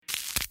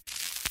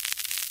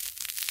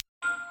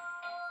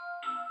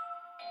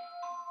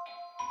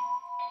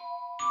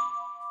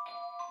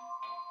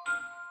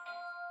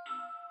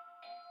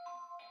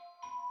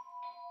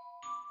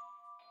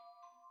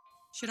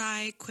Should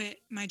I quit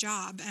my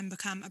job and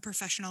become a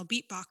professional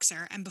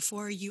beatboxer? And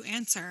before you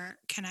answer,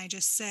 can I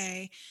just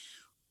say,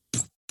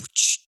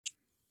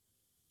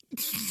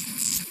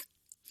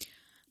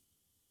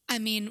 I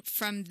mean,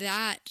 from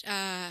that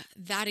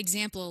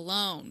example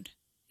alone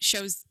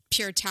shows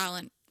pure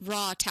talent,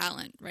 raw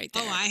talent right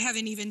there. oh, I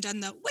haven't even done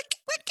the wick.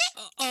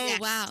 Oh, Yeah.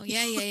 wow.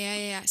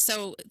 Yeah.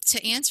 So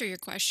to answer your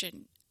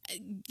question,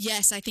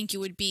 yes, I think you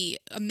would be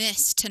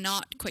amiss to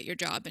not quit your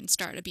job and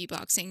start a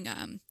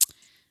beatboxing,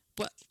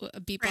 a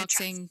beatboxing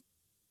Franchise.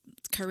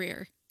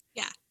 career.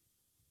 Yeah.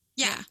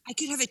 Yeah. I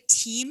could have a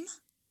team.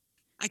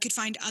 I could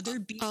find other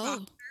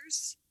Oh,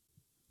 beatboxers,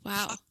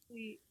 wow.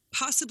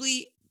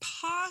 possibly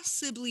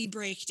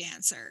break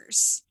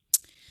dancers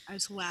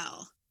as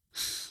well.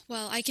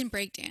 Well, I can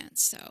break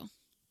dance, so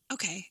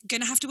Okay,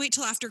 gonna have to wait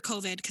till after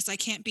COVID because I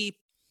can't be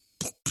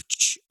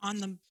on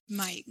the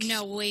mic.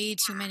 no, way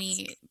too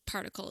many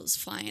particles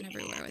flying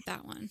everywhere with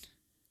that one.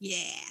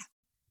 Yeah.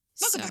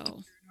 Welcome back to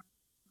So,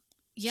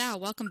 yeah,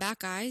 welcome back,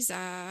 guys.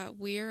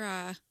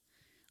 We're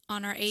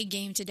on our A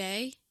game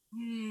today.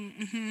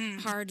 Mm-hmm.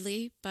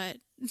 Hardly, but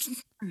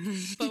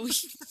but we,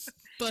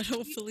 but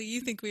hopefully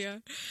you think we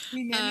are.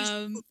 We managed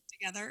to put it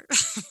together.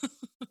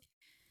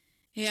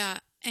 Yeah,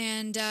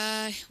 and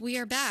we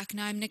are back.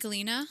 Now I'm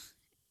Nicolina.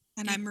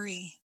 And I'm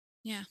Marie.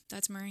 Yeah,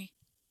 that's Marie.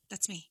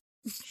 That's me.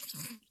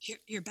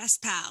 Your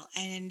best pal.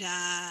 And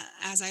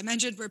as I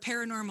mentioned, we're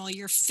Paranormal,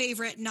 your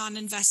favorite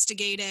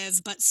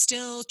non-investigative but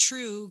still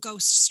true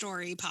ghost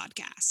story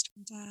podcast.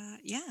 And,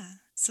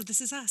 so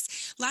this is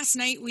us. Last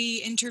night we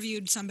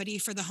interviewed somebody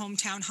for the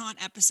Hometown Haunt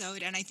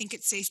episode, and I think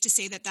it's safe to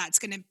say that that's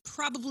going to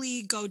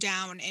probably go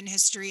down in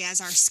history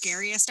as our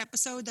scariest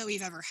episode that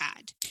we've ever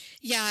had.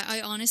 Yeah,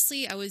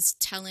 I was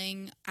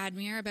telling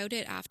Admir about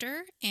it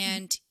after,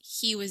 and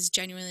he was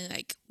genuinely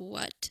like,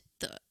 "What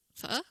the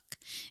fuck?"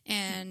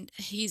 And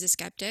he's a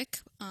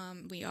skeptic.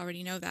 We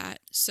already know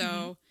that.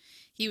 So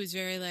he was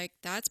very like,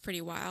 "That's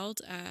pretty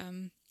wild."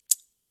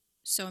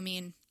 So I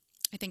mean,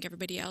 I think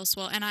everybody else.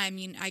 Well, and I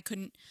mean, I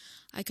couldn't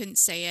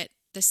say it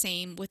the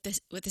same with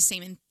the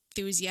same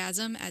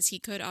enthusiasm as he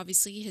could.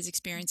 Obviously, his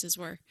experiences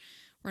were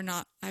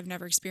not. I've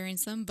never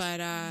experienced them, but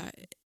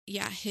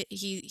yeah,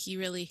 he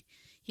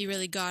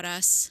really got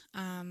us.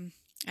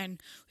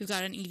 And we've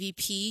got an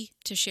EVP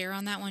to share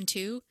on that one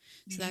too,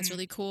 so that's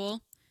really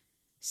cool.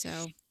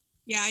 So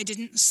yeah, I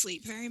didn't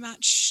sleep very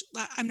much.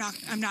 I'm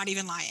not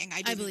even lying.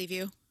 I believe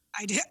you.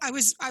 I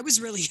was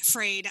really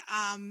afraid.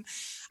 I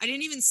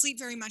didn't even sleep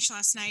very much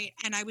last night,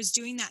 and I was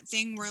doing that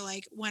thing where,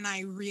 like, when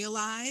I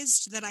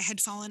realized that I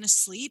had fallen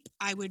asleep,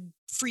 I would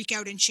freak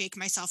out and shake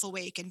myself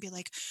awake and be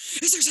like,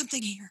 "Is there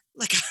something here?"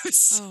 Like, I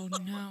was so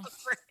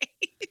afraid.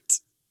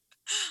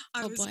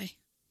 Boy.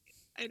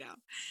 I know.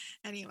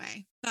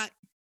 Anyway, but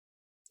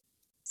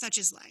such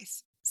is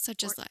life.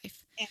 Such is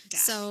life. And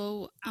death.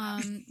 So,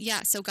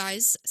 yeah. So,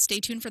 guys, stay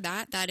tuned for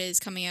that. That is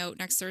coming out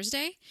next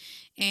Thursday,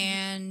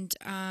 and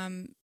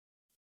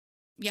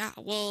yeah.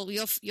 Well,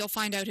 you'll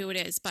find out who it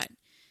is, but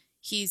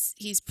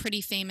he's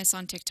pretty famous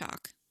on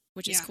TikTok,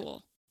 which is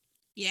cool.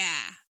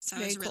 Yeah. So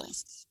I was really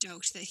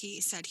stoked that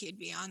he said he'd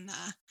be on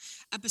the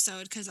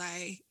episode because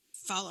I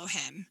follow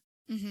him,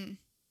 and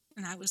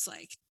I was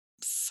like,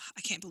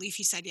 I can't believe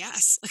he said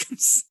yes. Like, I'm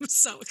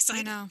so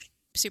excited. I know.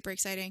 Super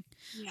exciting.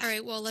 Yeah. All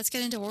right, well, let's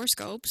get into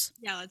horoscopes.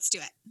 Yeah, let's do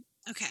it.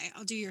 Okay,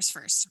 I'll do yours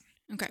first.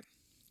 Okay.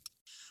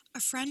 A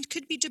friend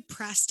could be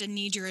depressed and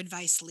need your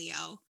advice,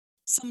 Leo.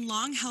 Some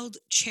long-held,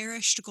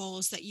 cherished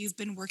goals that you've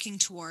been working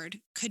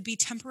toward could be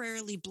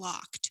temporarily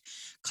blocked,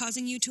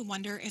 causing you to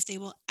wonder if they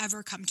will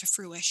ever come to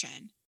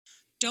fruition.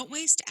 Don't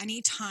waste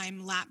any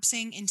time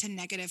lapsing into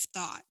negative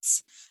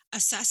thoughts.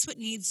 Assess what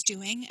needs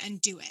doing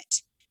and do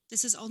it.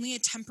 This is only a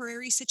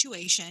temporary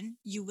situation.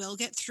 You will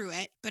get through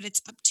it, but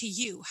it's up to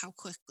you how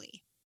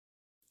quickly.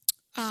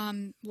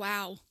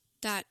 Wow.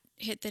 That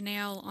hit the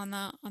nail on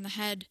the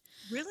head.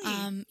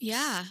 Really?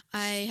 Yeah.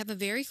 I have a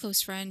very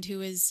close friend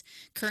who is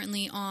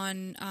currently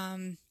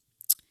on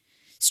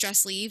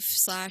stress leave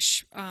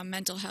 /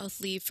 mental health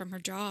leave from her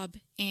job.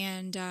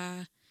 And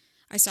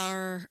I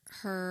saw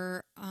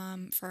her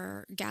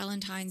for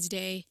Galentine's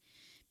Day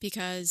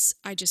because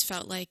I just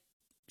felt like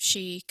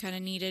she kind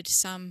of needed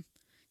some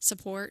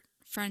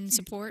friend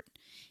support,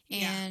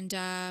 and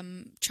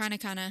trying to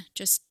kind of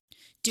just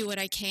do what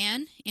I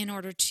can in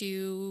order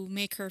to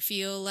make her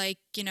feel like,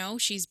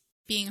 she's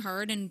being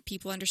heard and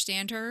people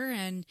understand her,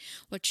 and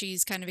what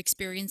she's kind of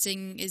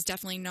experiencing is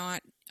definitely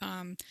not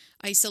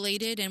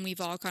isolated, and we've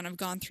all kind of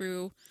gone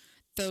through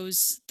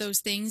those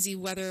things,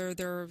 whether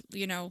they're,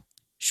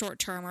 short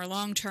term or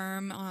long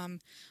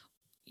term.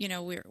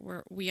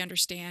 We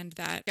understand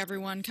that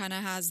everyone kind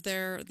of has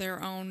their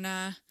own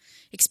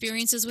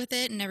experiences with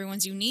it, and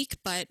everyone's unique,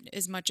 but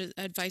as much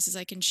advice as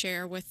I can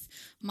share with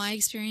my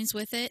experience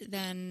with it,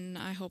 then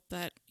I hope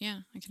that,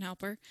 I can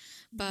help her.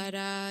 But,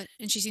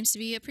 and she seems to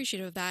be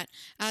appreciative of that.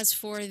 As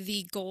for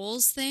the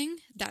goals thing,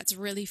 that's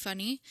really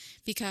funny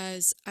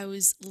because I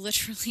was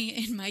literally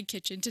in my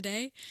kitchen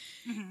today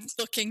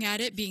looking at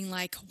it being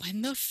like,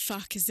 when the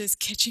fuck is this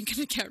kitchen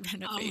going to get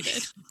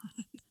renovated?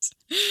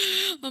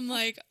 I'm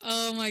like,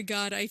 oh my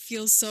God, I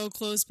feel so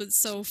close, but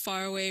so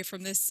far away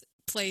from this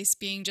place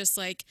being just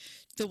like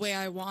the way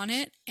I want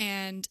it.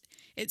 And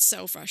it's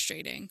so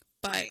frustrating.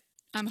 But Right.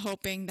 I'm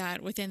hoping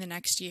that within the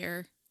next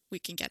year we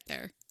can get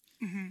there.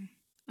 Hmm.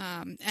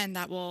 And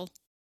that will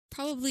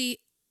probably,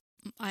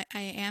 I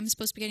am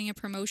supposed to be getting a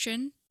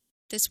promotion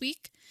this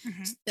week.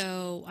 Hmm.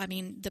 So, I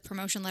mean, the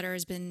promotion letter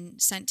has been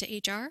sent to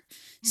HR.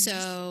 Hmm.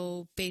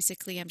 So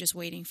basically, I'm just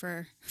waiting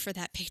for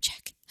that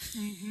paycheck.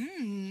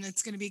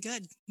 It's going to be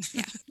good.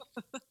 Yeah.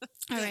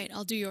 All Good. right,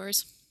 I'll do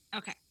yours.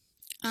 Okay.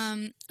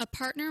 A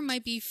partner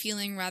might be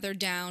feeling rather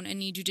down and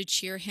need you to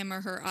cheer him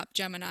or her up,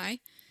 Gemini.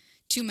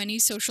 Too many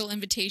social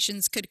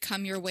invitations could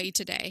come your way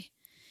today.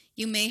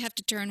 You may have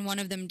to turn one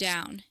of them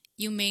down.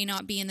 You may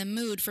not be in the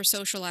mood for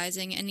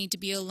socializing and need to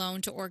be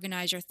alone to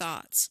organize your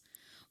thoughts.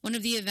 One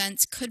of the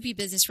events could be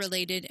business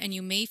related and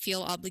you may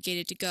feel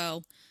obligated to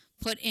go.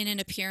 Put in an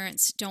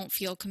appearance. Don't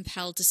feel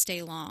compelled to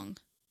stay long.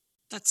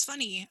 That's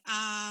funny.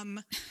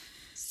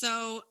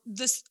 So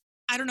this,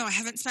 I don't know. I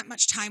haven't spent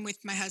much time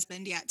with my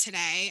husband yet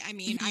today. I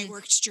mean, I Mhm.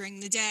 worked during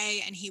the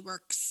day and he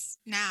works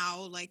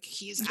now, like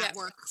he's Yeah. at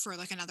work for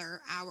like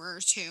another hour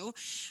or two.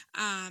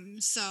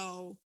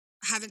 So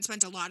haven't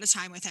spent a lot of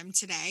time with him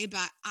today,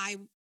 but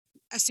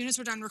as soon as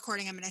we're done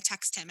recording, I'm going to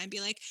text him and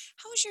be like,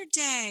 "How was your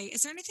day?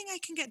 Is there anything I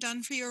can get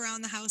done for you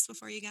around the house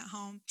before you get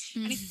home?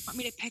 Anything you want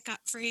me Mhm. to pick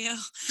up for you?"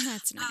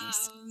 That's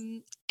nice.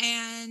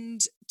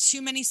 And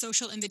too many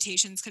social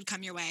invitations could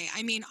come your way.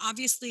 I mean,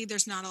 obviously,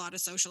 there's not a lot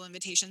of social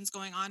invitations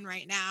going on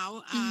right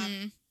now. Hmm.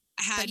 I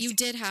But had, you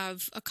did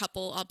have a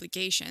couple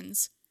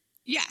obligations.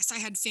 yes, I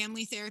had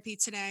family therapy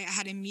today. I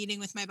had a meeting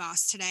with my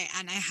boss today,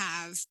 and I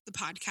have the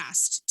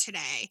podcast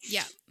today.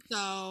 Yeah.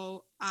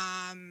 So,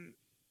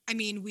 I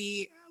mean,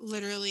 we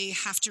literally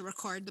have to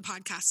record the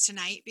podcast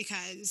tonight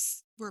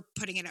because we're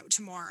putting it out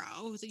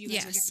tomorrow. So you guys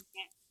are getting Yes.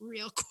 it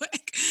real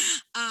quick.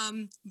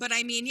 But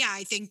I mean, yeah,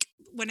 I think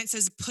when it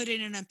says put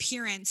in an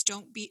appearance,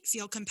 don't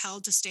feel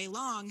compelled to stay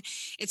long.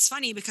 It's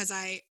funny because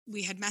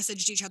we had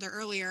messaged each other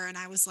earlier and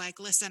I was like,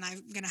 listen,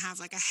 I'm going to have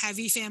like a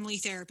heavy family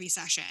therapy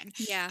session.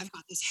 Yeah. I've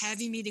got this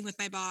heavy meeting with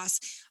my boss.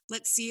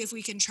 Let's see if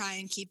we can try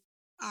and keep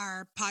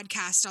our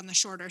podcast on the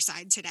shorter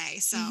side today.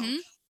 So,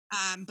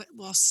 Hmm. but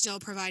while still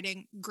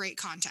providing great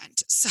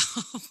content. So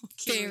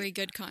here we Very are.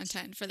 good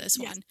content for this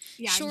Yes. one.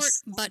 Yeah. Short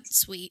but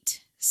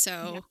sweet. Yeah.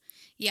 So,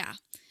 yeah.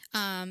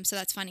 So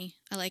that's funny.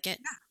 I like it.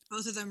 Yeah.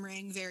 Both of them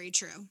ring very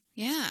true.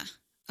 Yeah.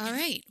 All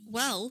right.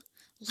 Well,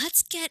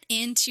 let's get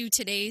into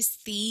today's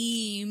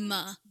theme.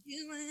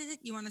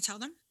 You want to tell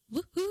them?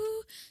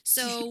 Woohoo.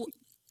 So,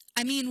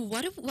 I mean,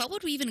 what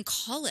would we even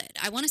call it?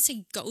 I want to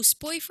say ghost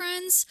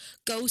boyfriends,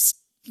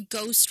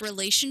 ghost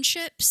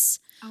relationships,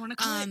 I want to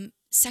call it,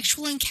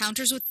 sexual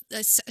encounters with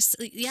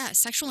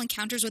sexual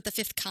encounters with the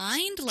fifth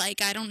kind.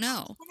 Like, I don't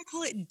know.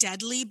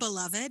 Deadly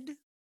Beloved.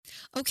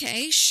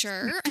 Okay,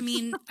 sure. I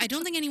mean, I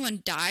don't think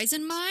anyone dies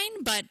in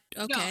mine, but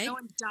No, okay. no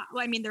one died.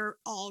 Well, I mean, they're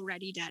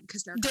already dead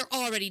because they're They're ghosts.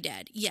 already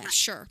dead. Yes, Right.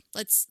 sure.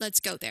 Let's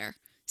go there. Right.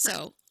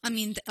 So, I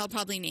mean, I'll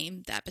probably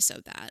name the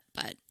episode that,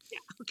 but Yeah.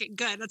 Okay,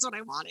 good. That's what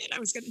I wanted. I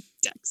was going to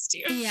text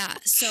you. yeah.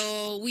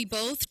 So we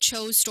both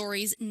chose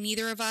stories.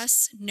 Neither of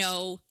us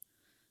know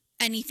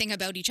anything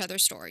about each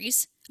other's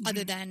stories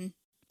other Mhm. than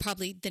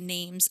probably the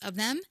names of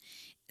them. Mhm.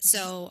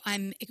 So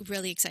I'm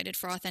really excited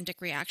for authentic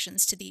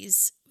reactions to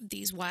these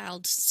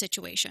wild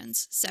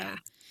situations. Yeah.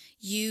 So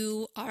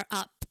you are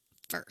up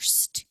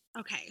first.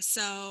 Okay,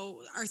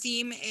 so our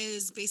theme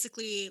is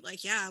basically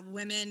like, yeah,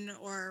 women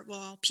or,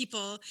 well,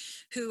 people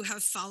who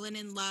have fallen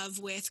in love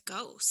with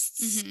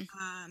ghosts.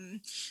 Hmm.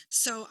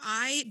 So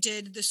I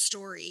did the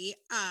story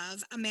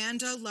of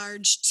Amanda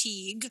Large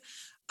Teague.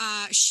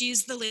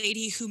 She's the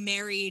lady who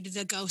married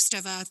the ghost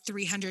of a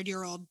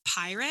 300-year-old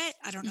pirate.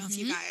 I don't know if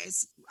you Hmm.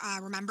 guys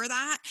remember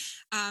that,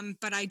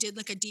 but I did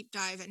like a deep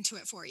dive into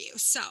it for you.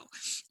 So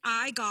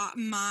I got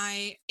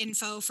my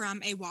info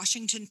from a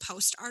Washington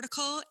Post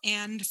article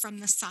and from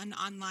the Sun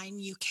Online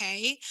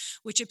UK,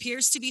 which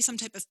appears to be some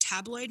type of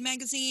tabloid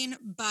magazine,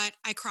 but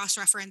I cross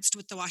referenced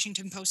with the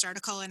Washington Post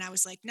article and I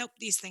was like, nope,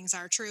 these things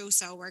are true,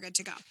 so we're good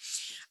to go.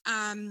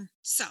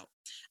 So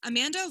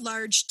Amanda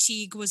Large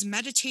Teague was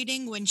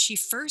meditating when she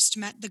first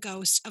met the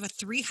ghost of a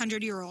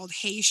 300-year-old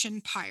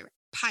Haitian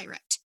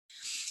pirate.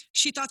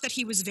 She thought that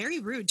he was very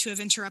rude to have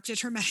interrupted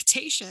her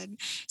meditation,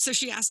 so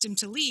she asked him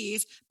to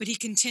leave, but he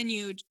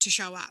continued to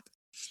show up.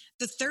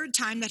 The third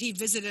time that he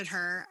visited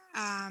her,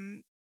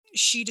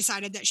 she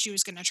decided that she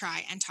was going to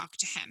try and talk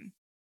to him.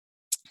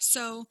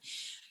 So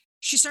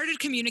she started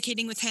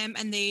communicating with him,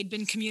 and they'd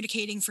been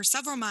communicating for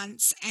several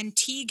months. And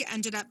Teague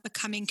ended up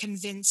becoming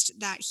convinced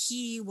that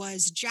he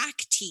was Jack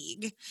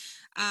Teague,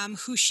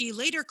 who she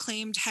later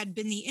claimed had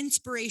been the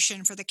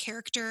inspiration for the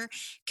character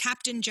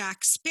Captain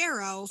Jack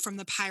Sparrow from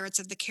the Pirates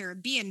of the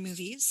Caribbean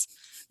movies.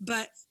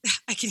 But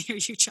I can hear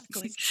you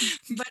chuckling.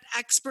 But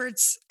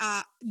experts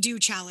do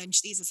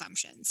challenge these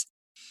assumptions.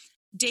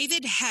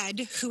 David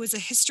Head, who is a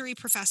history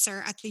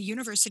professor at the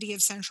University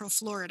of Central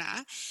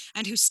Florida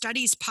and who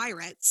studies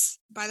pirates.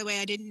 By the way,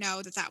 I didn't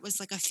know that that was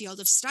like a field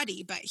of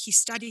study, but he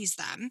studies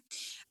them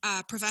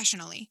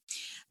professionally,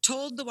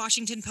 told the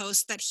Washington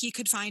Post that he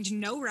could find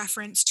no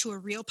reference to a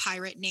real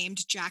pirate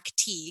named Jack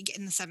Teague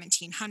in the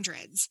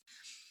 1700s.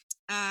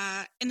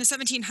 In the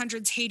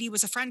 1700s, Haiti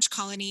was a French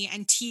colony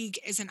and Teague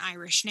is an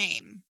Irish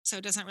name, so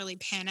it doesn't really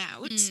pan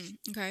out.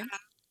 Okay.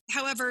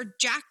 However,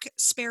 Jack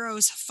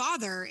Sparrow's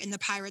father in the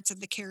Pirates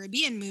of the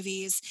Caribbean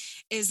movies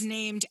is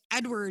named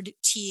Edward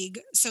Teague,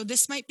 so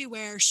this might be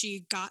where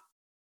she got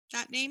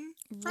that name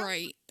from.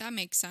 Right. That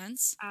makes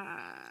sense.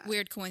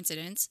 Weird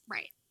coincidence.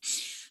 Right.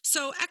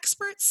 So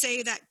experts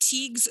say that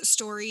Teague's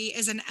story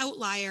is an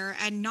outlier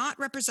and not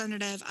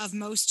representative of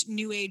most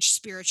New Age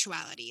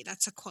spirituality.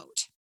 That's a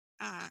quote.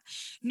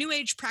 New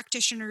Age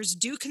practitioners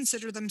do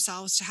consider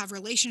themselves to have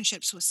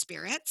relationships with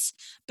spirits,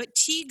 but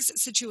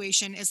Teague's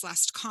situation is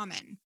less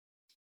common.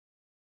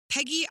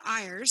 Peggy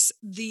Ayers,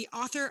 the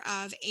author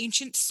of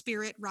Ancient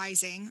Spirit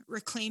Rising,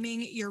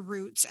 Reclaiming Your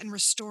Roots and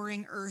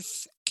Restoring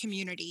Earth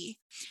Community,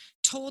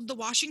 told the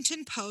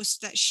Washington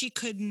Post that she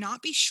could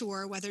not be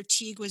sure whether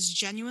Teague was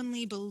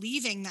genuinely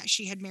believing that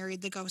she had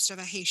married the ghost of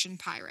a Haitian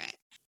pirate.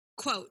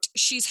 Quote,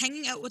 she's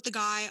hanging out with the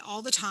guy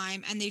all the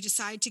time and they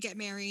decide to get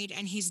married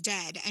and he's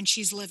dead and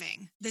she's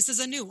living. This is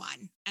a new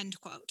one,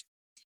 end quote.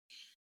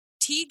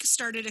 Teague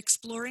started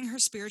exploring her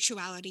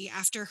spirituality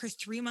after her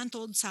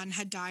 3-month-old son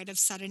had died of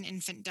sudden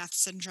infant death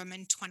syndrome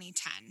in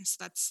 2010. So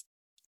that's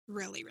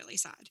really, really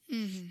sad.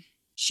 Mm-hmm.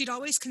 She'd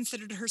always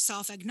considered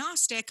herself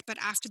agnostic, but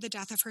after the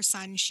death of her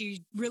son,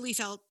 she really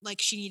felt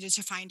like she needed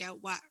to find out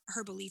what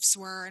her beliefs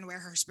were and where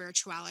her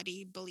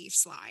spirituality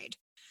beliefs lied.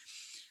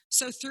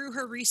 So through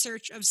her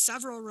research of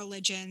several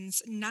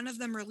religions, none of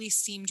them really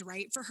seemed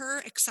right for her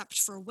except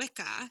for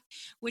Wicca,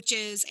 which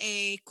is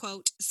a,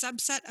 quote,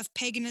 subset of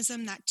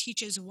paganism that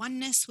teaches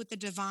oneness with the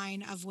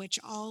divine of which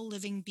all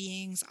living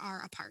beings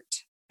are a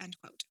part, end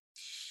quote.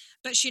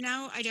 But she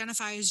now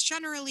identifies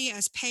generally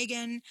as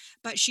pagan,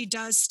 but she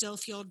does still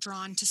feel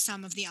drawn to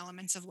some of the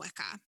elements of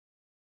Wicca.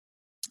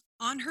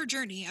 On her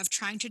journey of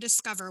trying to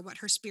discover what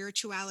her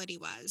spirituality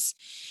was,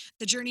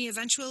 the journey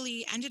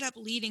eventually ended up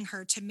leading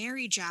her to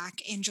marry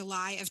Jack in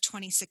July of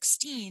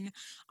 2016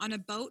 on a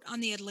boat on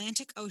the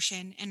Atlantic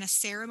Ocean in a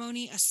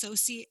ceremony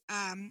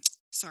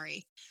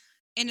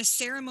in a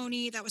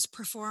ceremony that was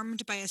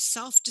performed by a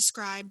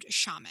self-described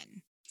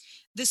shaman.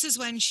 This is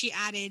when she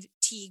added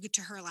Teague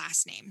to her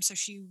last name. So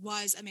she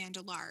was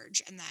Amanda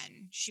Large, and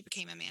then she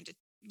became Amanda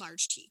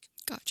Large Teague.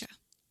 Gotcha.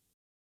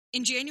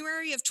 In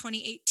January of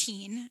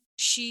 2018,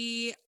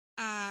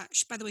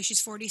 by the way, she's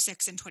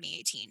 46 in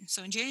 2018.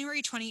 So in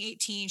January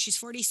 2018, she's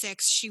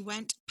 46. She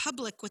went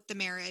public with the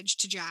marriage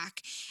to Jack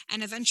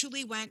and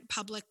eventually went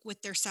public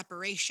with their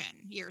separation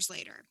years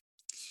later.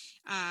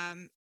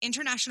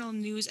 International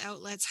news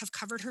outlets have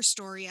covered her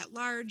story at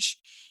large,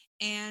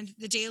 and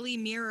the Daily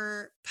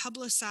Mirror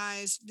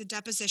publicized the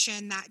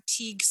deposition that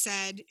Teague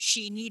said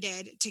she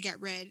needed to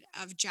get rid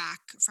of Jack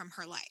from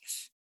her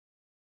life.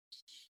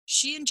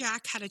 She and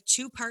Jack had a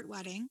 2-part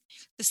wedding.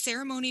 The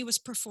ceremony was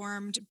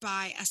performed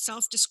by a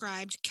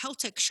self-described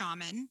Celtic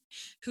shaman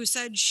who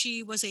said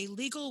she was a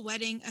legal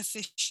wedding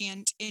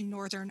officiant in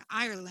Northern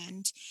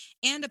Ireland,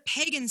 and a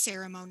pagan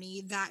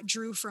ceremony that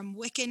drew from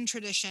Wiccan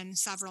tradition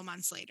several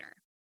months later.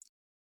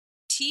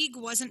 Teague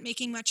wasn't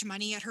making much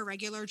money at her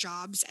regular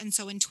jobs, and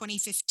so in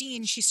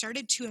 2015, she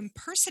started to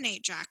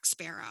impersonate Jack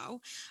Sparrow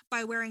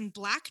by wearing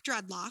black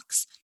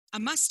dreadlocks, a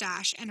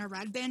mustache, and a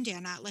red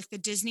bandana like the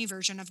Disney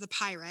version of the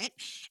pirate,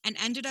 and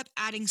ended up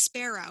adding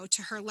Sparrow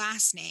to her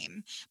last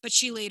name, but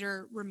she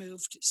later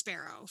removed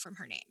Sparrow from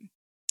her name.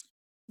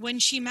 When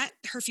she met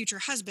her future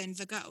husband,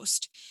 the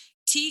ghost,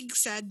 Teague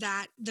said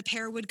that the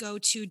pair would go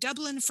to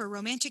Dublin for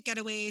romantic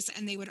getaways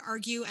and they would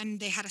argue, and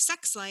they had a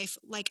sex life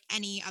like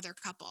any other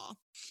couple.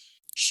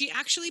 She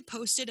actually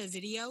posted a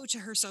video to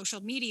her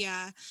social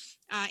media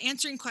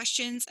answering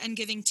questions and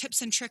giving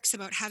tips and tricks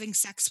about having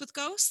sex with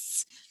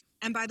ghosts.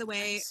 And by the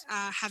way,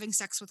 having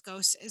sex with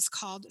ghosts is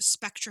called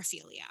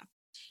spectrophilia.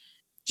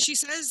 She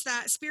says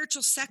that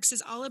spiritual sex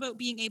is all about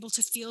being able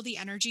to feel the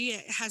energy.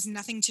 It has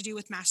nothing to do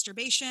with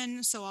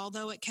masturbation. So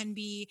although it can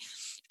be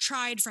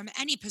tried from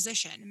any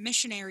position,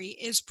 missionary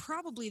is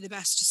probably the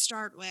best to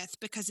start with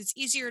because it's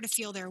easier to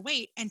feel their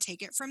weight and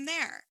take it from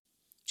there,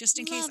 just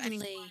in case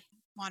anyone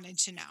wanted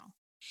to know.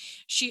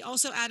 She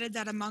also added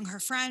that among her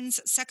friends,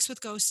 sex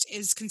with ghosts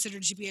is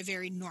considered to be a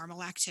very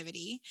normal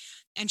activity.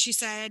 And she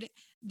said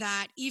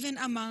that even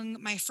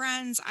among my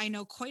friends, I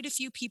know quite a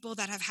few people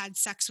that have had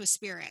sex with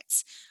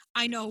spirits.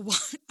 I know one,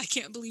 I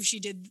can't believe she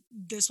did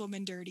this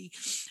woman dirty.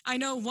 I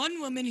know one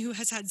woman who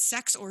has had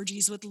sex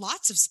orgies with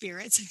lots of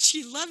spirits and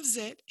she loves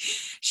it.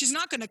 She's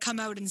not going to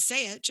come out and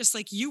say it, just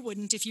like you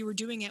wouldn't if you were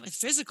doing it with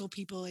physical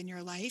people in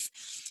your life.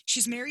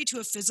 She's married to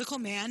a physical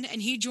man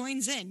and he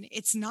joins in.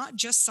 It's not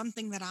just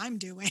something that I'm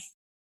doing.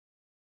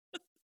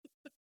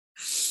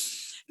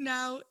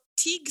 Now,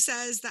 Teague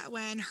says that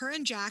when her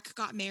and Jack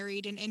got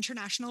married in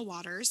international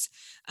waters,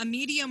 a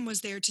medium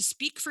was there to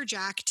speak for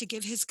Jack to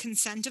give his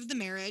consent of the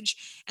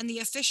marriage, and the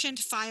officiant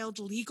filed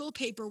legal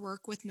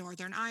paperwork with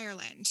Northern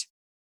Ireland.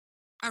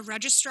 A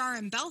registrar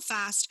in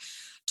Belfast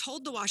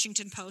told the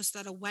Washington Post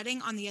that a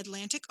wedding on the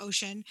Atlantic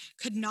Ocean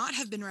could not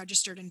have been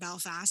registered in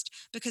Belfast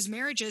because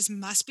marriages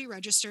must be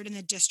registered in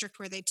the district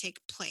where they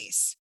take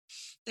place.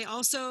 They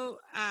also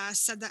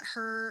said that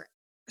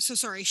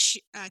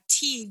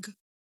Teague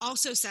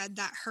also said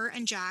that her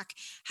and Jack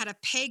had a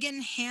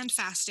pagan hand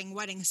fasting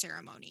wedding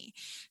ceremony.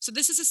 So,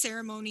 this is a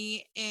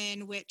ceremony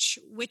in which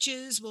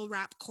witches will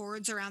wrap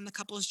cords around the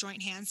couple's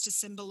joint hands to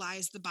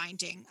symbolize the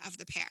binding of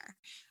the pair.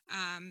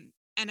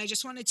 And I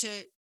just wanted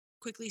to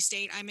quickly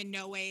state I'm in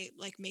no way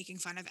like making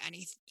fun of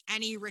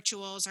any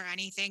rituals or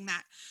anything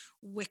that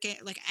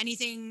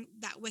anything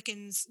that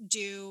Wiccans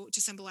do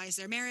to symbolize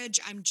their marriage.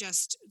 I'm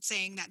just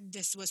saying that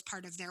this was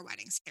part of their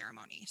wedding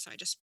ceremony. So I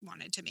just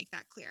wanted to make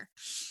that clear.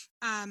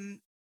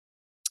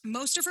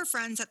 Most of her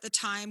friends at the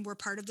time were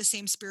part of the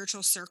same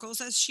spiritual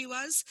circles as she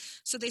was.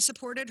 So they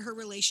supported her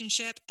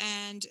relationship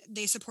and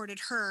they supported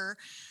her.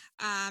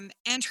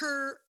 And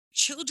her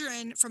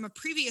children from a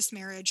previous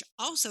marriage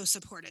also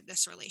supported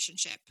this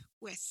relationship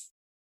with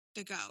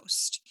the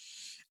ghost.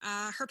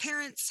 Her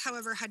parents,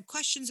 however, had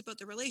questions about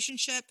the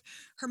relationship.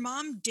 Her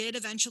mom did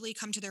eventually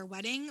come to their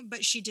wedding,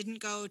 but she didn't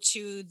go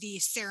to the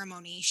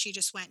ceremony. She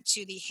just went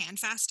to the hand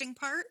fasting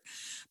part.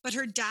 But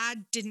her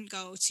dad didn't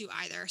go to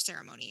either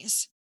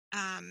ceremonies.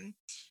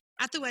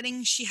 At the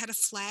wedding, she had a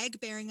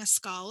flag bearing a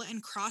skull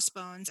and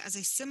crossbones as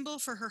a symbol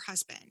for her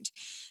husband.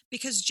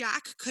 Because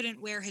Jack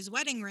couldn't wear his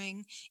wedding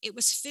ring, it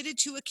was fitted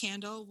to a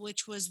candle,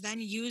 which was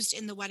then used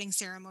in the wedding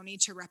ceremony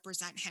to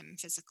represent him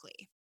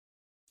physically.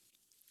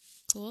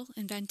 Cool.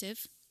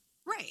 Inventive.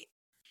 Right.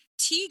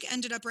 Teague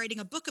ended up writing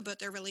a book about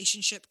their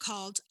relationship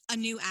called A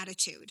New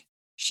Attitude.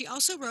 She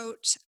also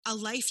wrote A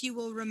Life You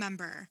Will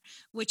Remember,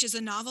 which is a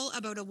novel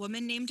about a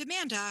woman named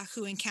Amanda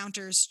who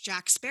encounters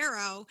Jack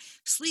Sparrow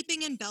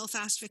sleeping in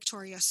Belfast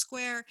Victoria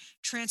Square,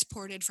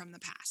 transported from the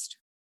past.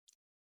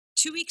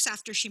 2 weeks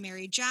after she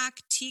married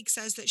Jack, Teague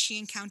says that she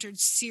encountered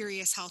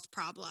serious health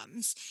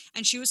problems,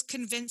 and she was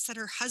convinced that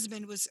her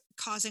husband was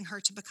causing her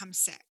to become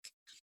sick.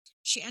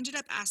 She ended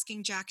up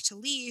asking Jack to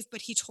leave,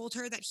 but he told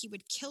her that he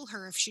would kill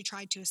her if she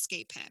tried to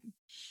escape him.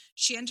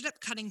 She ended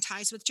up cutting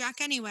ties with Jack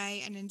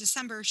anyway, and in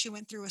December, she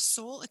went through a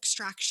soul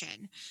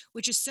extraction,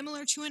 which is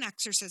similar to an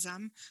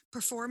exorcism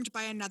performed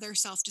by another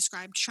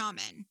self-described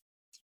shaman.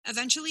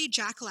 Eventually,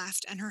 Jack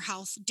left, and her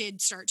health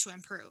did start to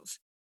improve.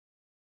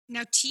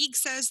 Now, Teague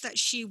says that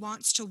she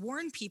wants to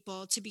warn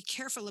people to be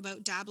careful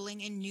about dabbling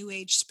in New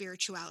Age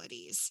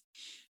spiritualities.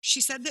 She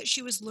said that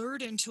she was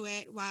lured into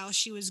it while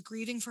she was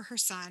grieving for her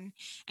son,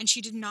 and she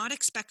did not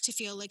expect to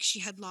feel like she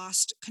had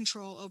lost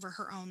control over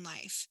her own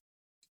life.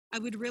 I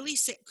would really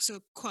say,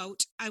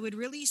 quote, I would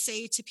really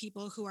say to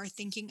people who are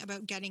thinking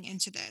about getting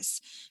into this,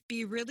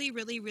 be really,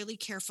 really, really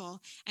careful.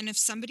 And if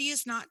somebody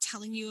is not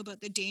telling you about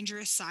the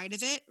dangerous side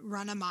of it,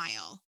 run a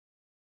mile,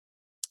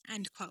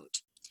 end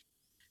quote.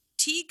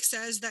 Teague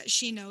says that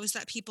she knows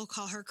that people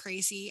call her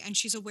crazy, and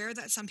she's aware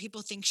that some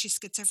people think she's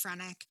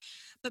schizophrenic,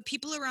 but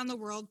people around the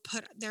world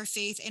put their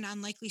faith in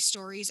unlikely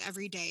stories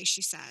every day,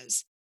 she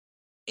says.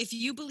 If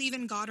you believe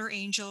in God or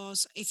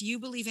angels, if you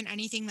believe in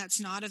anything that's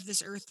not of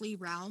this earthly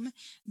realm,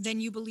 then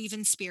you believe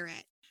in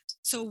spirit.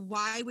 So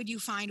why would you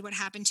find what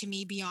happened to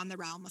me beyond the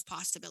realm of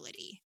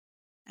possibility?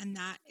 And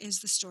that is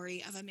the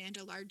story of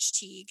Amanda Large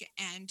Teague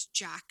and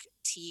Jack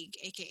Teague,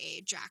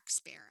 aka Jack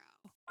Sparrow.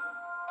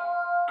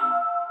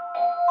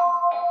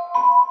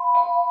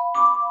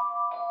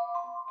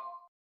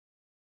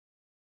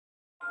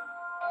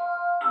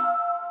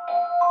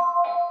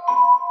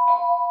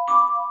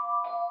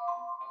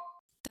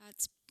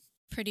 That's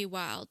pretty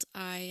wild.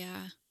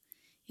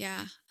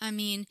 Yeah. I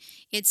mean,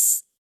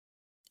 it's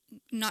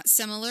not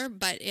similar,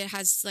 but it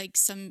has like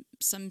some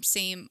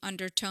same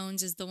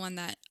undertones as the one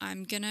that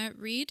I'm gonna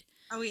read.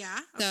 Oh yeah.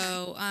 Okay.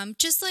 So,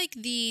 just like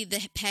the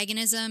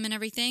paganism and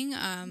everything.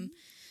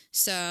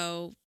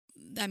 So,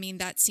 I mean,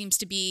 that seems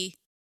to be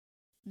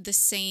the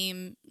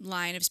same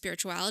line of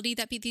spirituality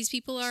that these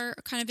people are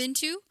kind of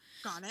into.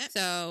 Got it.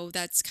 So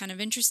that's kind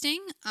of interesting.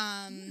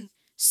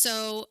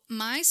 So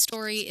my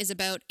story is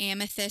about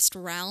Amethyst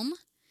Realm.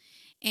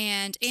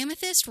 And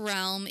Amethyst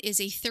Realm is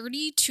a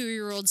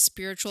 32-year-old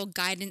spiritual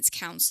guidance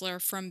counselor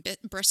from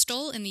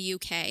Bristol in the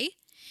UK.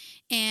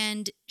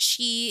 And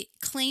she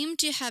claimed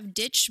to have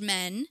ditched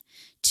men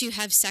to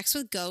have sex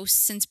with ghosts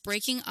since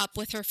breaking up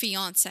with her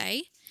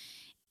fiance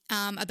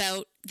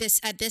about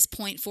this at this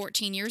point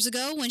 14 years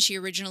ago when she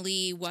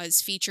originally was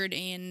featured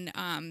in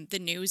the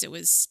news. It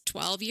was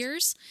 12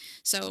 years.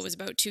 So it was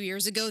about 2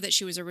 years ago that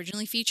she was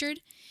originally featured.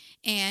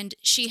 And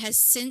she has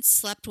since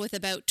slept with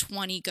about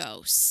 20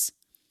 ghosts.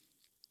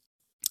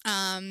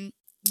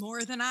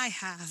 More than I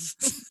have.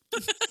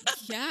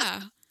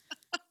 Yeah.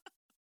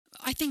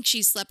 I think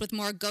she slept with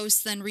more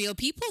ghosts than real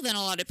people than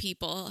a lot of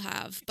people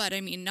have. But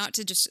I mean,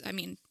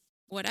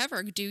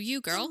 whatever, do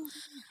you, girl. Oh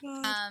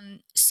my God.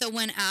 So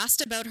when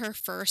asked about her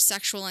first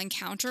sexual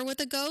encounter with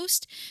a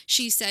ghost,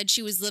 she said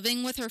she was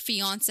living with her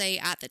fiance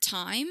at the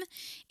time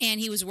and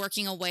he was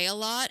working away a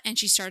lot and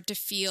she started to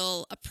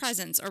feel a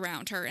presence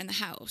around her in the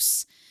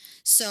house.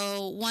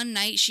 So one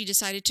night she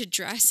decided to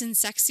dress in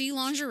sexy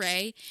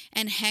lingerie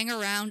and hang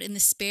around in the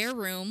spare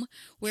room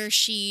where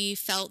she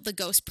felt the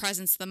ghost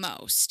presence the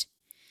most.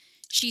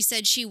 She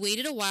said she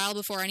waited a while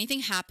before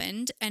anything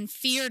happened and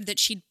feared that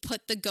she'd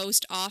put the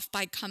ghost off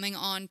by coming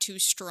on too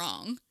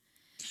strong.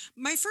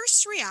 My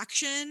first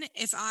reaction,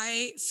 if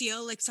I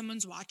feel like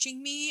someone's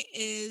watching me,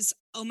 is,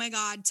 oh my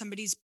God,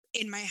 somebody's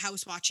in my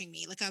house watching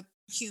me, like a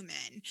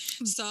human.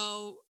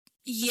 So,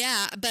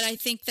 Yeah, but I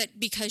think that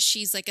because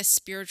she's like a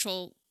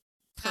spiritual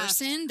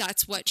person,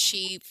 that's what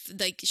she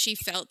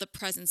felt the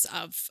presence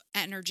of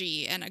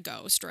energy and a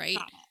ghost, right?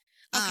 got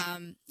it.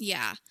 Okay.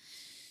 Yeah.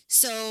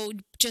 So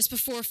just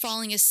before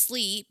falling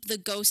asleep, the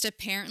ghost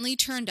apparently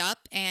turned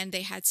up and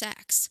they had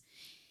sex.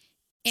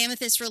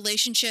 Amethyst's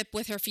relationship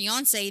with her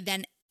fiance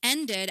then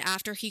ended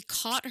after he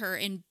caught her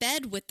in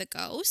bed with the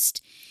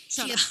ghost.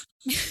 Shut He up.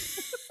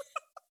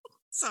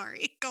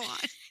 Sorry. Go on.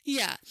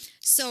 Yeah.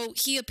 So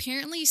he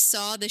apparently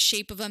saw the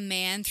shape of a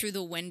man through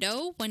the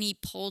window when he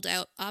pulled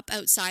up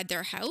outside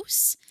their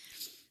house.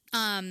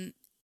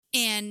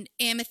 And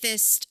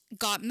Amethyst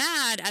got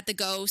mad at the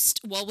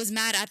ghost. Well, was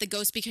mad at the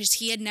ghost because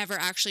he had never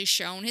actually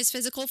shown his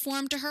physical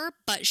form to her,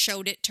 but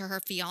showed it to her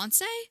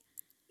fiance.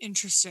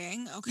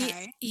 Interesting.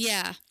 Okay.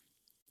 Yeah.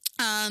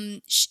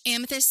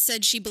 Amethyst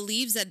said she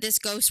believes that this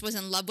ghost was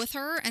in love with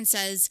her and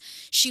says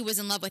she was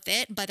in love with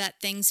it, but that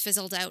things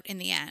fizzled out in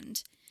the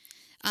end.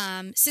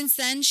 Since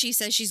then, she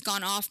says she's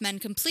gone off men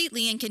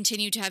completely and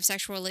continued to have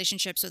sexual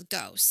relationships with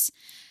ghosts.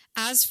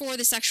 As for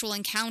the sexual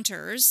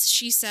encounters,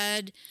 she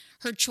said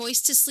her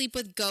choice to sleep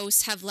with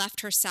ghosts have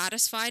left her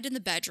satisfied in the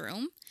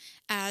bedroom,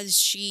 as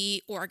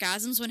she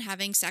orgasms when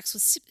having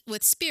sex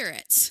with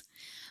spirits.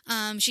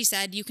 She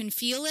said, you can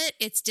feel it.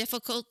 It's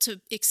difficult to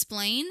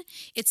explain.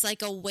 It's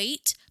like a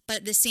weight, but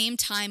at the same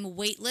time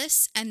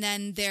weightless. And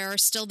then there are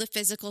still the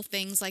physical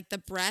things like the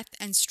breath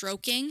and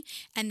stroking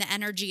and the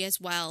energy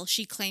as well.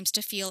 She claims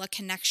to feel a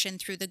connection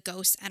through the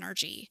ghost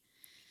energy.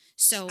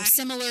 So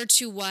similar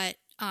to what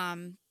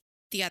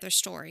the other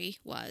story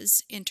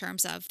was in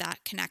terms of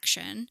that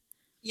connection.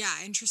 Yeah,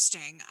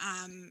 interesting.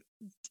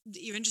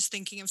 Even just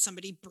thinking of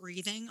somebody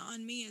breathing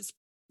on me is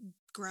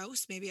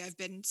gross. Maybe I've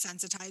been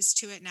sensitized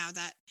to it now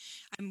that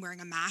I'm wearing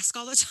a mask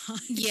all the time.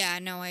 Yeah,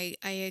 no, I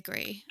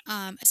agree.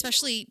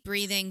 Especially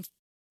breathing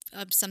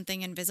of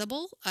something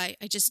invisible. I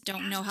just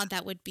don't know how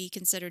that would be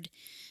considered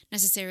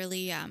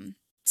necessarily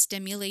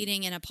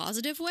stimulating in a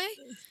positive way.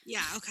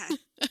 Yeah, okay.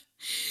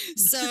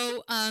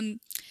 So,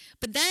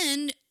 but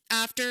then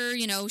after,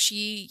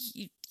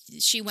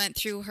 she went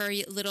through her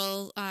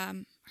little,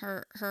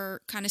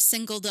 her kind of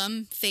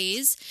singledom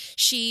phase,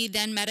 she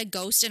then met a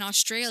ghost in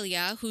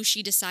Australia who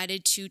she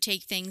decided to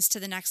take things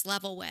to the next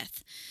level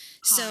with.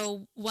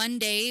 So one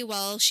day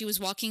while she was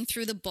walking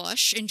through the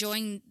bush,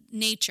 enjoying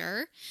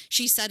nature,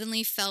 she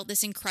suddenly felt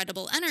this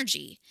incredible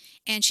energy.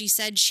 And she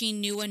said she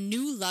knew a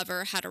new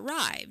lover had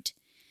arrived.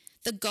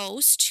 The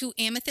ghost, who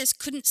Amethyst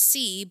couldn't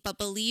see but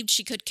believed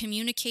she could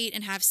communicate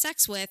and have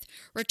sex with,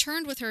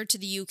 returned with her to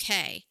the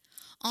UK.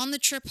 On the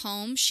trip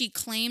home, she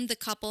claimed the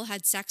couple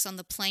had sex on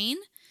the plane,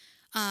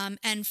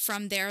 and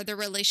from there, the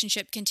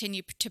relationship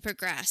continued to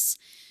progress.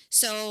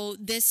 So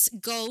this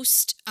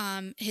ghost,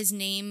 his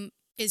name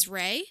is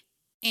Ray,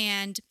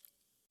 and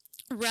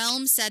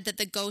Realm said that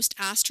the ghost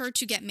asked her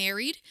to get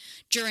married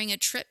during a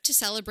trip to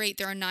celebrate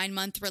their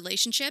 9-month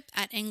relationship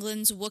at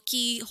England's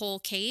Wookey Hole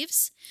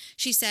Caves.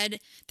 She said,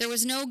 there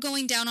was no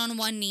going down on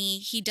one knee.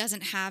 He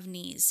doesn't have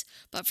knees.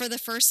 But for the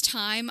first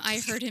time,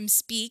 I heard him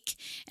speak,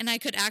 and I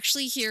could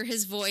actually hear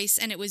his voice,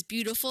 and it was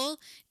beautiful,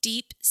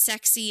 deep,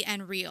 sexy,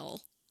 and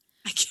real.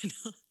 I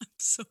cannot. I'm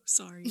so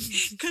sorry.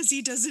 Because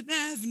he doesn't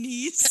have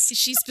knees.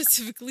 She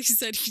specifically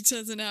said he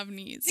doesn't have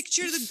knees.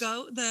 Picture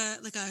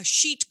like a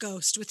sheet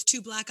ghost with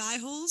 2 black eye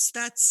holes.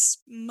 That's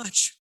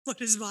much what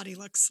his body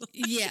looks like.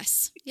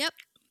 Yes. Yep.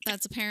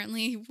 That's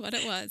apparently what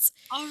it was.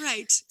 All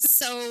right.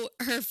 So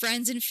her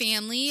friends and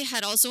family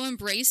had also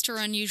embraced her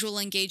unusual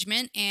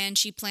engagement, and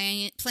she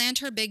planned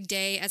her big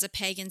day as a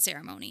pagan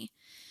ceremony.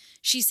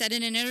 She said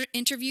in an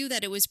interview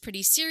that it was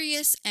pretty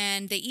serious,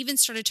 and they even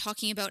started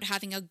talking about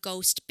having a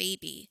ghost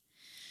baby.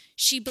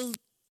 She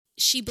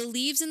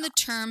believes in the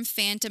term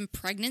phantom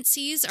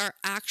pregnancies are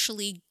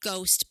actually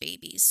ghost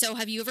babies. So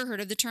have you ever heard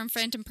of the term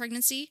phantom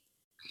pregnancy?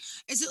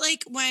 Is it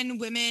like when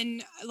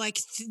women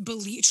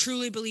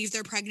truly believe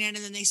they're pregnant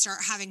and then they start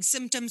having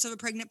symptoms of a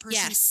pregnant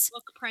person? Yes.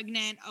 Look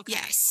pregnant. Okay.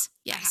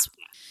 Yes.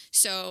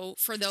 So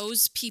for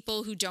those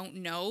people who don't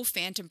know,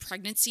 phantom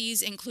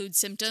pregnancies include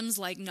symptoms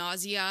like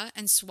nausea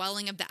and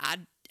swelling of the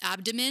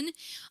abdomen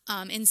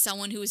in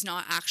someone who is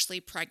not actually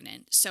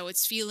pregnant. So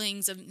it's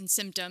feelings and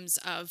symptoms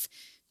of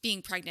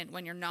being pregnant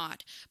when you're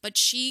not. But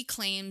she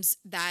claims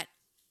that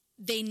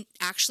they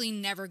actually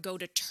never go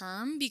to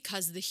term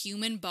because the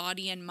human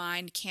body and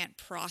mind can't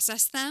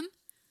process them,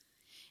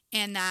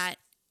 and that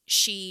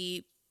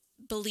she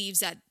believes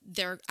that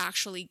they're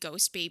actually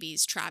ghost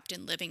babies trapped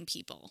in living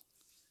people.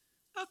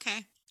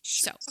 Okay.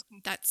 So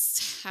Okay.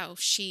 that's how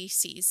she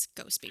sees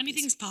ghost babies.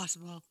 Anything's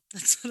possible.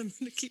 That's what I'm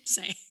going to keep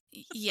saying.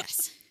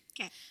 Yes.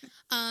 Okay.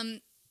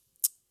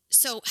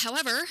 So,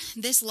 however,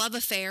 this love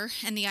affair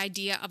and the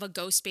idea of a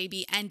ghost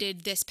baby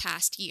ended this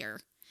past year.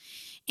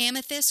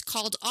 Amethyst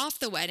called off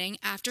the wedding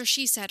after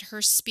she said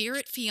her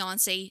spirit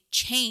fiancé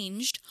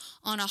changed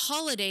on a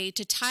holiday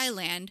to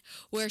Thailand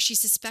where she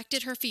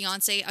suspected her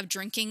fiancé of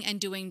drinking and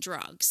doing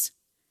drugs.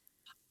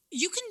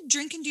 You can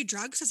drink and do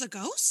drugs as a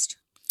ghost?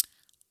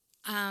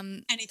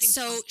 Anything's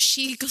So possible.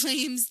 she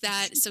claims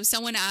that, so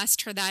someone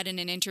asked her that in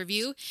an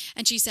interview,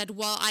 and she said,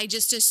 well, I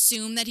just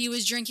assumed that he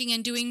was drinking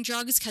and doing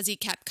drugs because he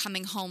kept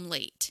coming home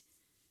late.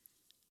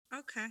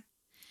 Okay.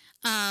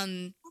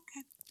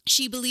 Okay.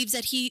 She believes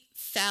that he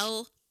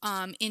fell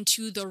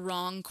into the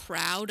wrong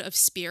crowd of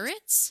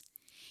spirits,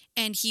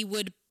 and he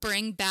would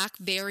bring back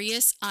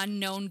various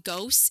unknown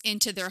ghosts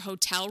into their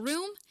hotel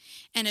room,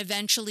 and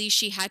eventually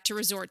she had to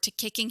resort to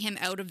kicking him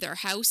out of their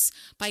house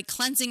by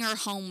cleansing her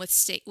home with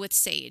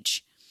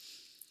sage.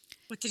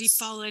 What, did he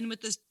fall in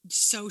with the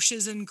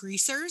socias and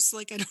greasers?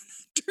 Like, I don't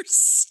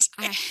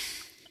understand.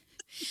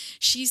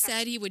 She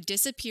said he would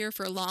disappear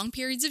for long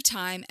periods of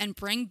time and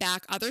bring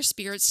back other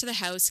spirits to the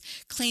house,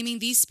 claiming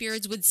these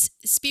spirits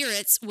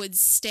would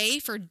stay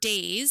for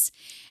days,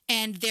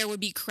 and there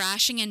would be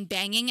crashing and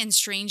banging and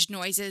strange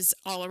noises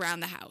all around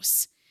the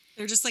house.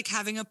 They're just like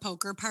having a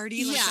poker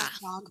party, like that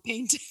dog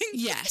painting.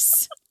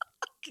 Yes.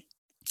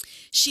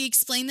 She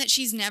explained that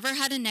she's never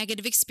had a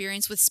negative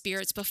experience with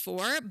spirits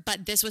before,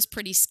 but this was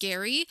pretty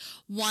scary.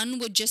 One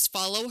would just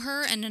follow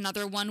her, and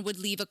another one would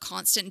leave a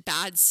constant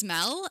bad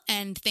smell,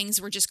 and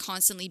things were just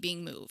constantly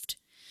being moved.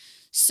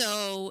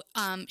 So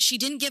she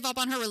didn't give up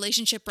on her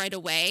relationship right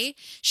away.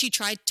 She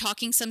tried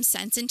talking some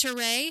sense into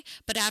Ray,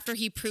 but after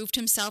he proved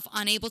himself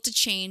unable to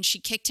change, she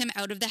kicked him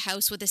out of the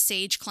house with a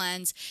sage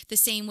cleanse, the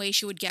same way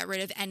she would get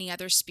rid of any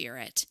other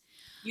spirit.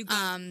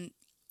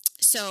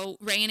 So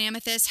Ray and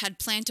Amethyst had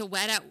planned to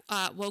wed at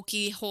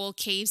Wokie Hole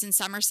Caves in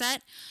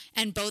Somerset,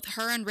 and both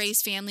her and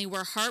Ray's family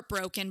were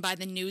heartbroken by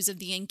the news of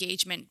the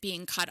engagement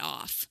being cut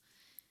off.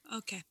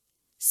 Okay.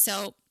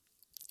 So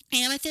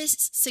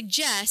Amethyst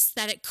suggests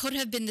that it could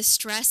have been the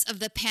stress of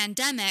the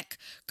pandemic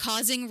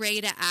causing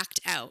Ray to act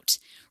out,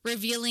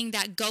 revealing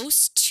that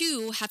ghosts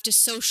too have to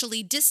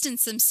socially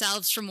distance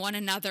themselves from one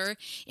another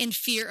in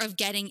fear of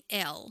getting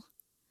ill.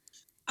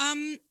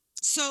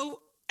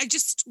 So I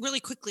just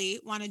really quickly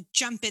want to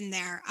jump in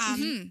there.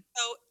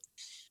 So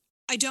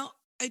I don't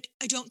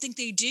think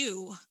they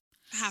do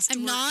have to.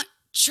 I'm not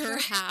sure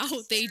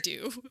how they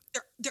do.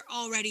 They're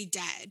already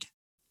dead.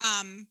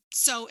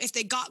 So if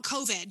they got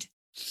COVID,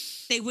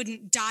 they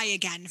wouldn't die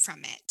again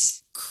from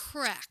it.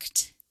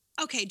 Correct.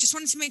 Okay, just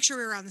wanted to make sure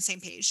we were on the same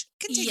page.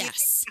 Continue.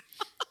 Yes.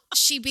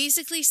 She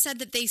basically said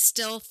that they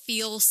still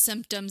feel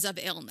symptoms of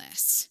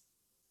illness.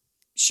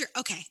 Sure.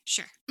 Okay.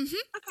 Sure. Mm-hmm.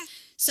 Okay.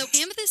 So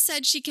Amethyst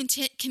said she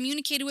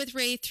communicated with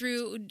Ray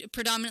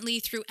predominantly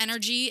through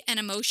energy and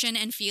emotion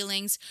and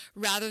feelings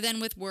rather than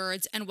with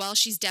words. And while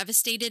she's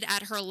devastated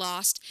at her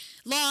loss,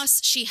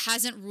 she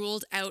hasn't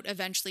ruled out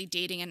eventually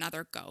dating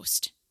another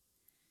ghost.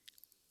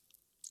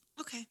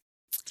 Okay.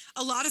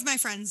 A lot of my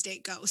friends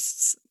date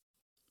ghosts.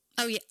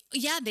 Oh yeah,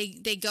 yeah.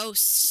 They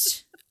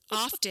ghost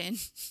often.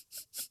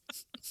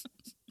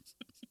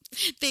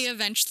 They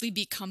eventually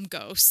become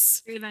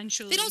ghosts.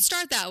 Eventually. They don't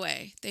start that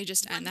way. They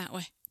just end that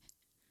way.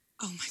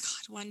 Oh my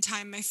God. One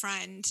time my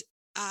friend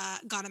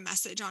got a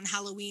message on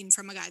Halloween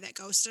from a guy that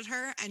ghosted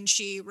her, and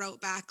she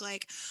wrote back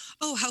like,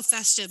 oh, how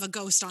festive, a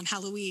ghost on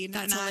Halloween.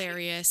 That's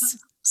hilarious. I'm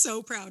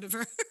so proud of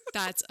her.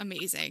 That's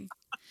amazing.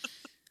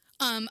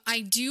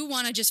 I do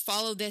want to just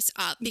follow this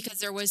up because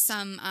there was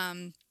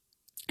some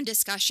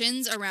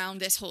discussions around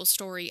this whole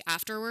story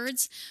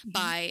afterwards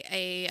by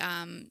a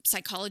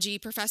psychology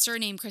professor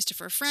named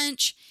Christopher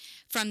French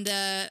from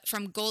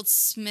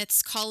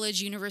Goldsmiths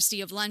College, University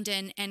of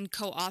London, and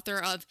co-author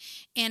of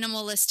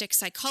Animalistic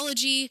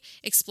Psychology,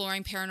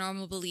 Exploring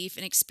Paranormal Belief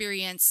and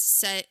Experience,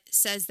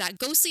 says that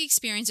ghostly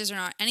experiences are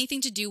not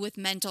anything to do with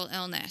mental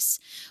illness.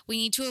 We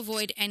need to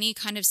avoid any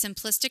kind of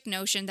simplistic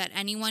notion that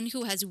anyone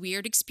who has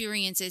weird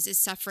experiences is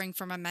suffering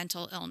from a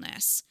mental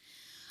illness.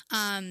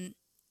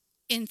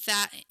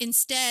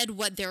 Instead,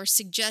 what they're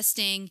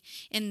suggesting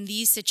in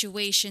these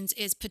situations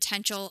is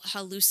potential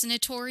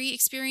hallucinatory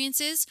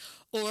experiences,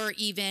 or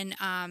even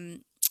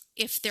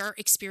if they're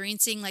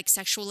experiencing like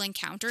sexual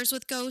encounters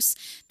with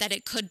ghosts, that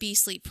it could be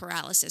sleep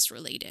paralysis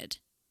related.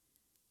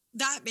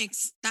 That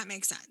makes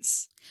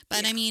sense.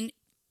 But yeah. I mean,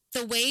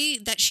 the way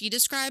that she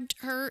described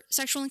her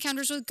sexual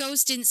encounters with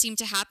ghosts didn't seem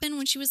to happen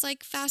when she was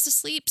like fast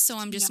asleep, so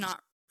I'm just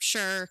not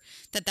sure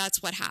that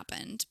that's what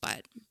happened,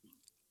 but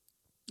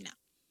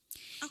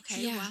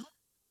okay, yeah. Well.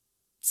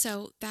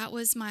 So that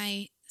was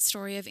my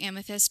story of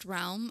Amethyst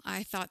Realm.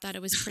 I thought that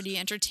it was pretty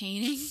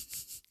entertaining.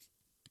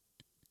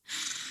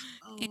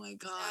 Oh my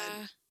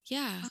God.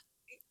 Yeah.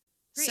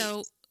 Great.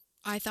 So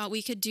I thought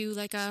we could do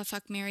like a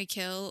fuck, marry,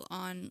 kill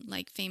on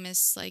like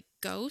famous like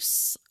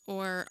ghosts,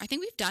 or I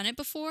think we've done it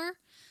before.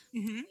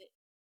 Mm-hmm.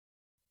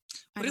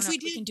 I What don't if know we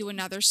if we did can do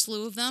another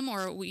slew of them,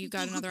 or you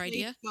got people who another play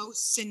idea?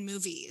 ghosts in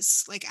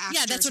movies, like Yeah,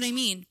 that's actors? what I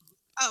mean.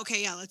 Oh,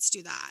 okay, yeah, let's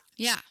do that.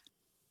 Yeah.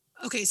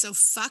 Okay, so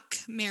fuck,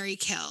 marry,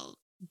 kill.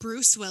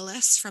 Bruce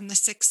Willis from The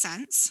Sixth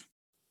Sense,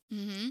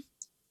 Mm-hmm.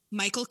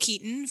 Michael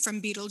Keaton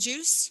from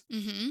Beetlejuice,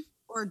 Mm-hmm.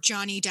 or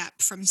Johnny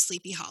Depp from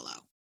Sleepy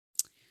Hollow.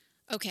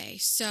 Okay,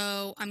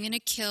 so I'm gonna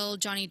kill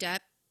Johnny Depp,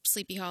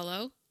 Sleepy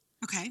Hollow.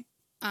 Okay.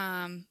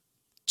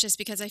 Just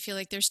because I feel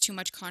like there's too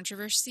much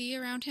controversy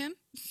around him.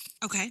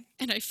 Okay.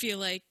 And I feel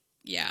like,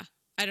 yeah,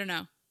 I don't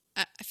know.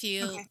 I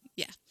feel, Okay.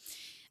 yeah.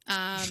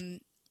 I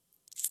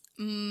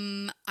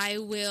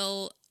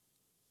will,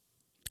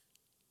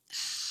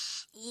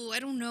 I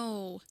don't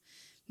know.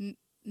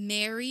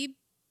 Marry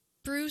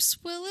Bruce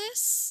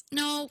Willis?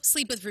 No,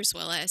 sleep with Bruce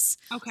Willis.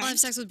 Okay. I'll have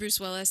sex with Bruce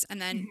Willis and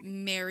then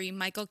marry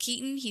Michael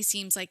Keaton. He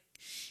seems like,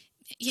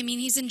 I mean,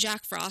 he's in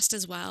Jack Frost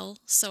as well.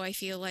 So I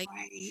feel like,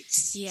 Right.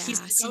 yeah,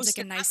 He's the seems like ghost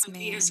a in that nice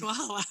movie man. as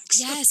well,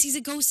 actually. Yes, he's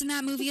a ghost in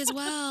that movie as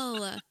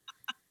well.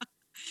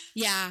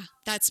 Yeah,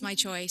 that's my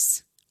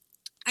choice.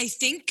 I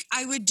think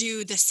I would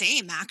do the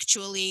same,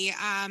 actually.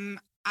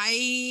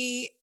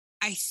 I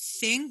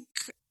think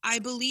I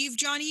believe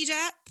Johnny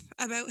Depp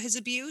about his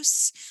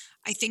abuse.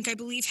 I think I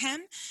believe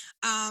him.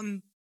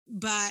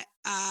 But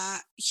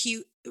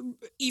he,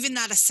 even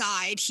that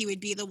aside, he would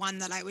be the one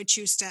that I would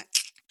choose to.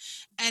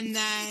 And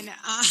then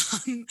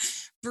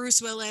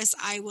Bruce Willis,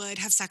 I would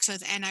have sex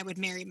with, and I would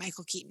marry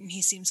Michael Keaton.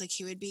 He seems like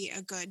he would be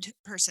a good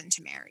person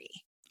to marry.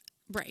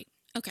 Right.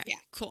 Okay. Yeah.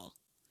 Cool.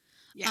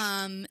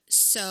 Yeah.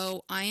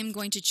 So I am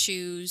going to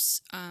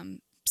choose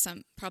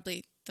some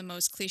probably the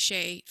most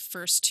cliche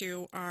first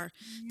two are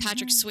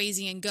Patrick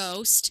Swayze in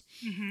Ghost,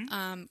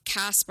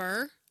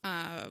 Casper,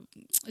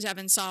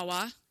 Devon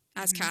Sawa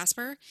as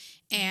Casper,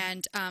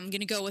 and I'm going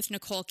to go with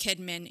Nicole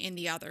Kidman in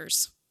The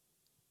Others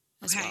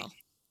as well.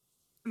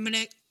 I'm going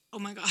to, oh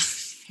my God,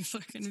 people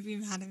are going to be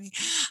mad at me.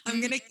 I'm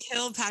going to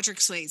kill Patrick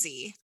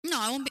Swayze. No,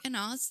 I won't be,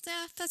 no,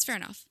 that's fair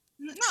enough.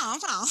 No.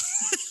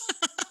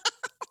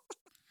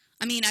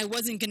 I mean, I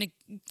wasn't going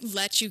to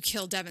let you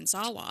kill Devon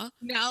Sawa.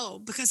 No,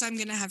 because I'm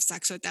going to have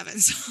sex with Devon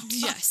Sawa.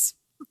 Yes.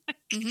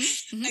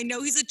 I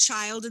know he's a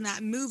child in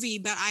that movie,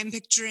 but I'm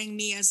picturing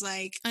me as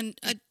like An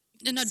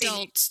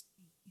adult.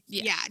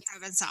 Yeah,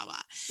 Devon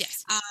Sawa.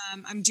 Yes.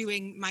 I'm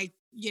doing my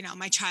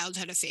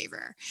childhood a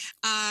favor.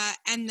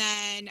 And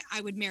then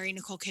I would marry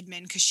Nicole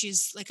Kidman because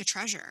she's like a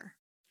treasure.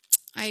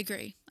 I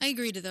agree. I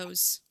agree to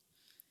those.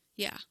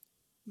 Yeah.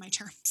 My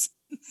terms.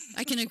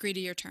 I can agree to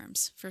your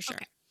terms for sure.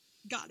 Okay.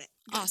 Got it.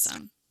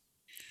 Awesome.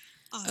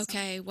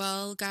 Okay.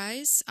 Well,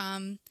 guys,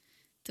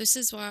 this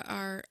is what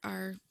our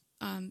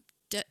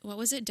what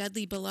was it?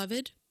 Deadly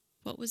Beloved.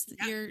 What was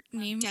your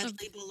name?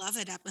 Deadly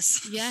Beloved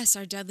episode. Yes,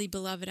 our Deadly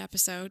Beloved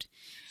episode.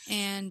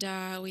 And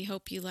we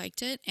hope you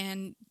liked it.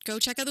 And go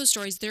check out those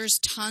stories. There's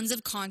tons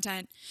of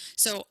content.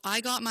 So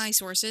I got my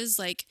sources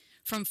like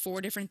from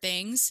 4 different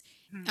things.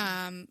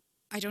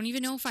 I don't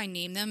even know if I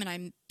named them, and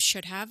I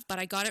should have, but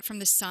I got it from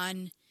The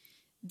Sun,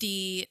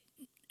 the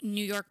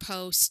New York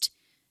Post,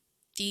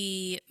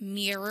 the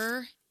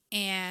Mirror,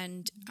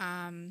 and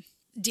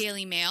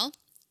Daily Mail.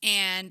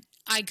 And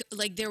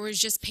there was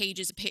just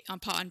pages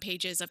upon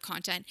pages of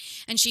content,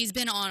 and she's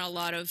been on a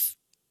lot of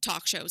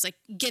talk shows, like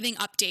giving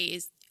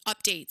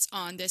updates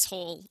on this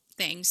whole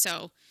thing.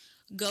 So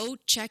go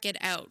check it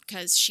out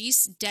because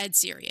she's dead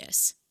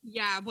serious.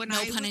 Yeah,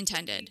 no pun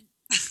intended.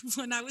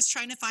 When I was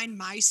trying to find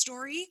my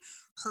story,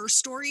 her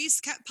stories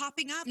kept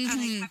popping up,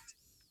 and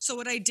so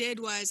what I did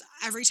was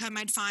every time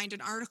I'd find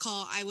an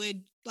article, I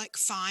would like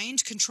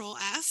find Control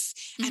F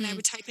and I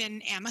would type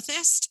in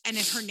Amethyst. And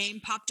if her name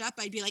popped up,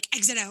 I'd be like,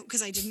 exit out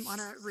because I didn't want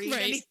to read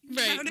anything.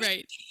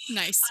 Right.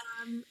 Nice.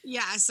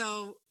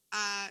 So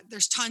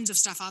there's tons of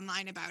stuff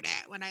online about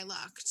it when I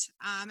looked.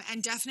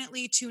 And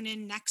definitely tune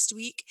in next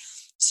week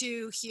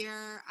to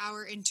hear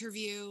our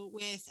interview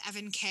with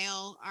Evan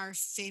Kale, our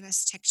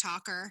famous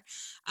TikToker,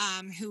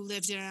 who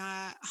lived in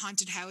a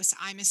haunted house.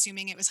 I'm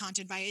assuming it was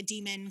haunted by a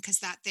demon because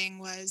that thing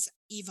was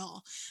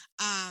evil.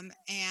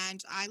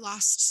 And I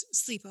lost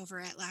sleep over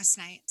it last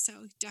night.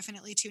 So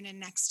definitely tune in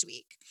next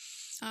week.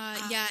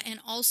 And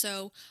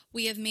also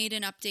we have made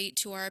an update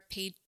to our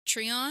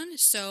Patreon.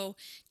 So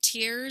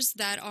tiers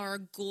that are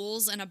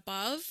ghouls and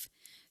above.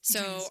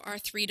 So our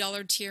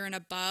 $3 tier and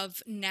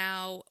above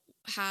now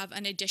have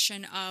an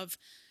addition of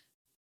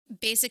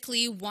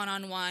basically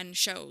one-on-one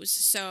shows.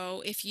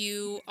 So if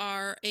you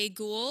are a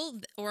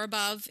ghoul or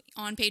above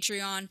on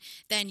Patreon,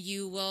 then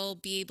you will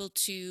be able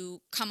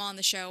to come on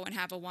the show and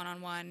have a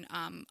one-on-one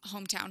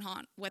hometown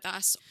haunt with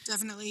us.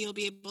 Definitely you'll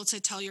be able to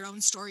tell your own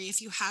story if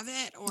you have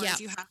it, or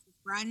if you have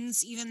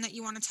friends even that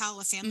you want to tell,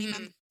 a family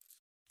member.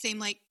 Same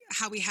like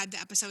how we had the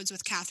episodes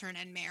with Catherine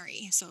and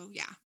Mary. So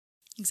yeah.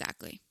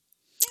 Exactly.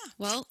 Yeah.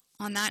 Well,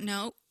 on that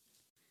note,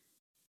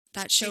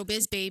 that's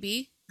showbiz,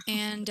 baby.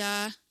 And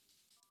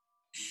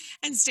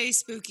stay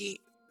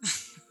spooky.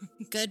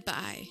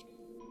 Goodbye.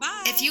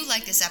 Bye. If you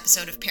like this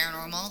episode of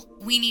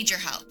Paranormal, we need your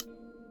help.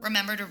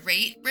 Remember to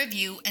rate,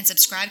 review, and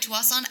subscribe to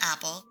us on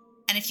Apple.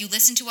 And if you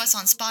listen to us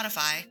on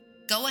Spotify,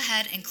 go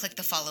ahead and click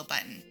the follow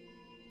button.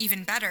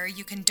 Even better,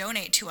 you can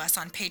donate to us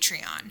on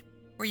Patreon,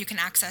 where you can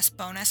access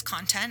bonus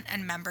content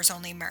and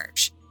members-only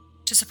merch.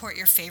 To support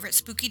your favorite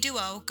spooky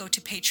duo, go to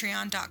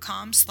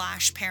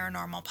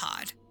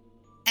patreon.com/paranormalpod.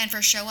 And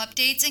for show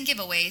updates and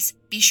giveaways,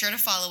 be sure to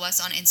follow us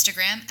on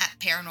Instagram at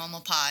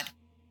paranormalpod.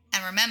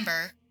 And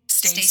remember,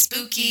 Stay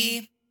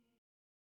spooky.